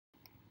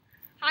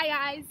Hi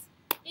guys.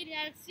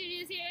 ALS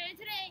Studios here, and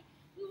today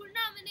we were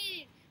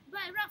nominated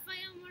by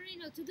Rafael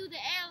Moreno to do the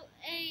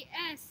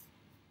ALS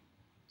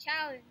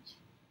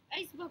Challenge.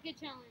 Ice Bucket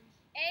Challenge.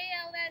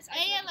 ALS Ice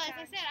Bucket ALS, I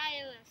Challenge. said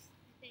ILS,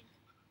 I think.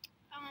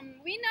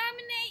 We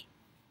nominate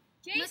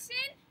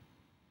Jason,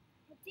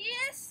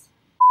 Matthias,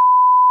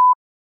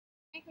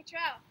 and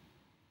Cottrell.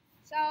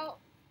 So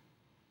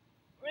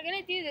we're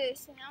gonna do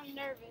this, and I'm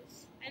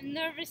nervous. I'm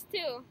nervous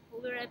too.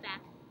 We'll be right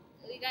back.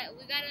 We gotta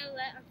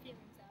let our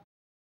feelings out.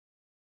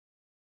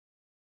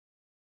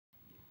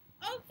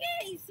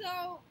 Okay,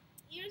 so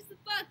here's the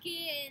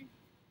bucket.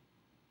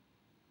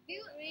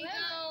 Here we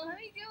go. Let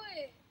me do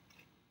it.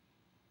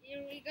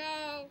 Here we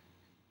go.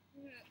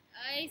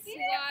 Ice You didn't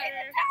bring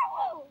water. the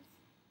towels.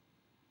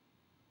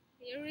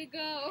 Here we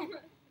go.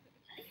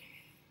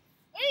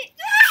 Wait.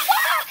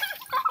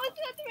 Oh,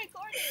 you have to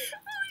record it.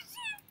 Oh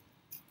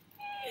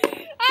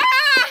shit!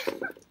 Ah!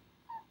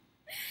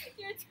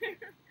 Your turn.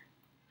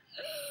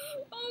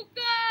 Oh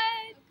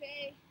god.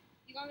 Okay.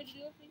 You want me to do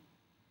it, please?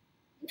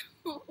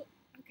 No.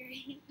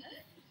 Okay.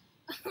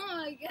 Oh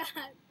my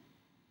god.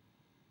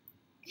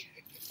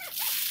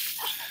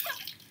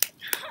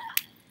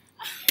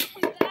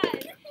 Oh god.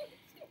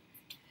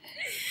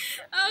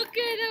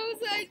 Okay, that was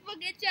the Ice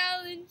Bucket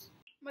Challenge.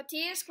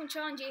 Matthias,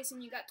 Cottrell, and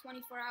Jason, you got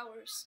 24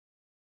 hours.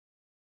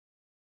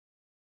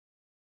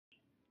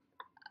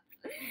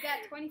 You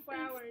got 24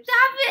 hours.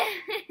 Stop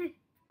it!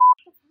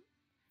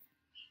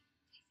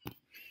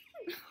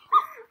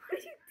 What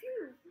did you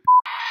do?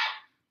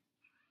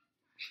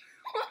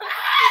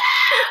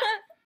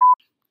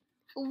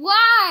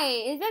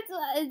 Why?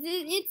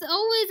 It's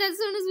always as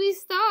soon as we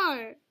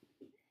start.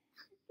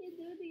 You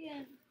do it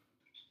again.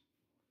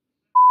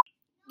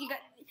 You got.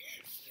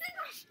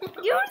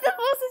 You were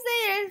supposed to say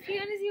it as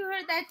soon as you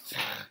heard that.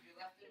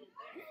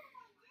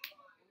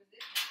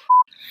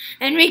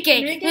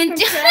 Enrique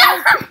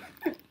Cottrell.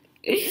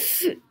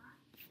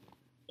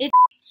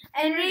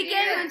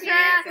 Enrique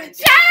Cottrell.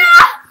 Shut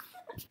up!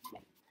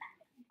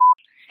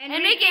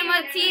 Enrique,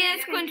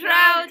 Matthias,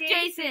 Cottrell,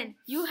 Jason.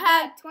 You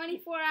have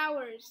 24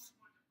 hours.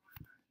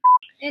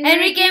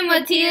 Enrique,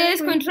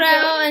 Matthias,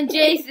 Cottrell, and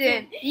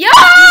Jason. Yo!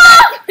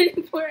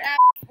 24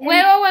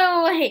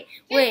 hours.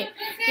 Wait.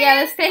 Yeah,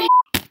 let's take.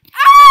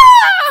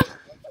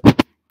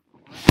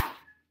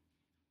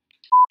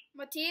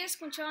 Matthias,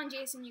 Cottrell, and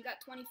Jason, you got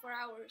 24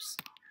 hours.